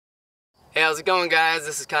how's it going, guys?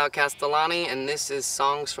 This is Castellani, and this is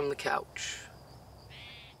Songs from the Couch.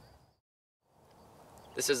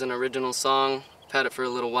 This is an original song. I've had it for a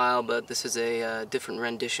little while, but this is a different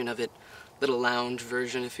rendition of it. Little lounge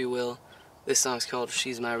version, if you will. This song's called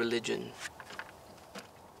She's My Religion.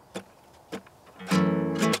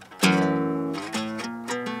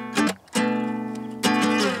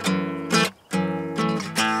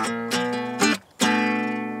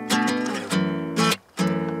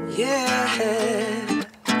 Yeah.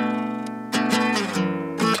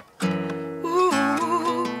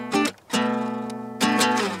 Ooh.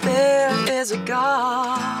 There is a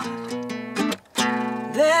God.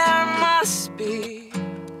 There must be.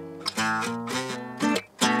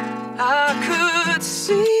 I could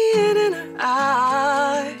see it in her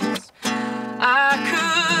eyes. I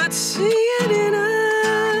could see it in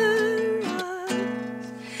her eyes.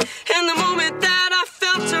 And the moment that I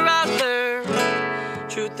felt her, I learned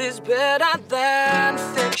truth is better than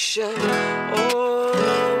fiction,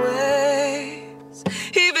 always.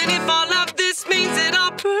 Even if all of this means it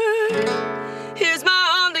all burn, here's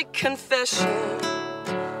my only confession.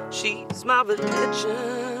 She's my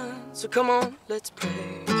religion. So come on, let's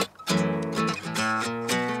pray.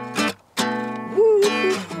 Woo,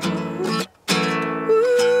 woo.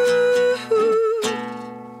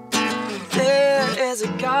 There is a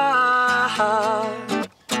God.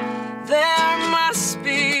 There must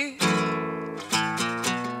be.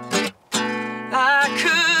 I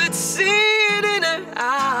could see it in her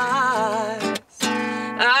eyes.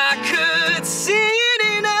 I could see it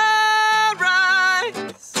in her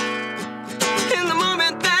eyes. In the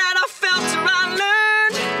moment that I felt her, I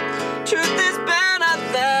learned truth is better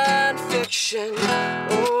than fiction.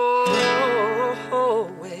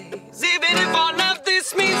 Always. Even if all of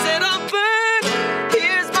this means that I'll burn,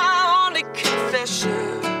 here's my only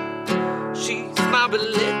confession. She's my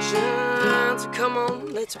religion. So come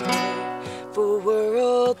on, let's pray for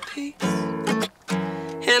world peace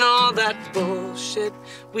and all that bullshit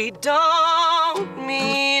we don't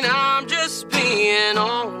mean. I'm just being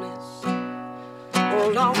honest.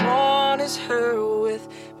 All I want is her with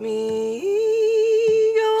me.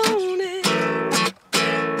 Go on it.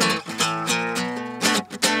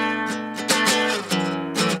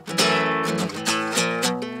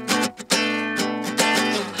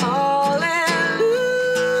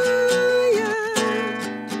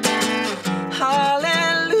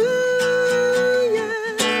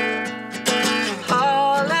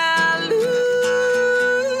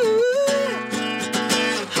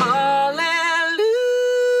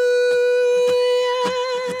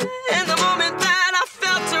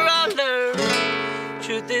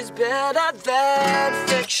 Truth is better than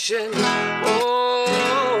fiction, always.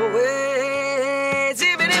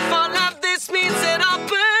 Even if all of this means that I'll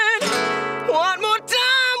burn one more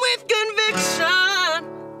time with conviction.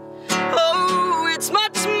 Oh, it's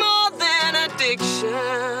much more than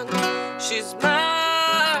addiction. She's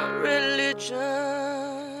my religion.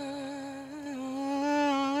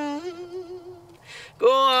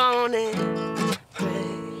 Go on in.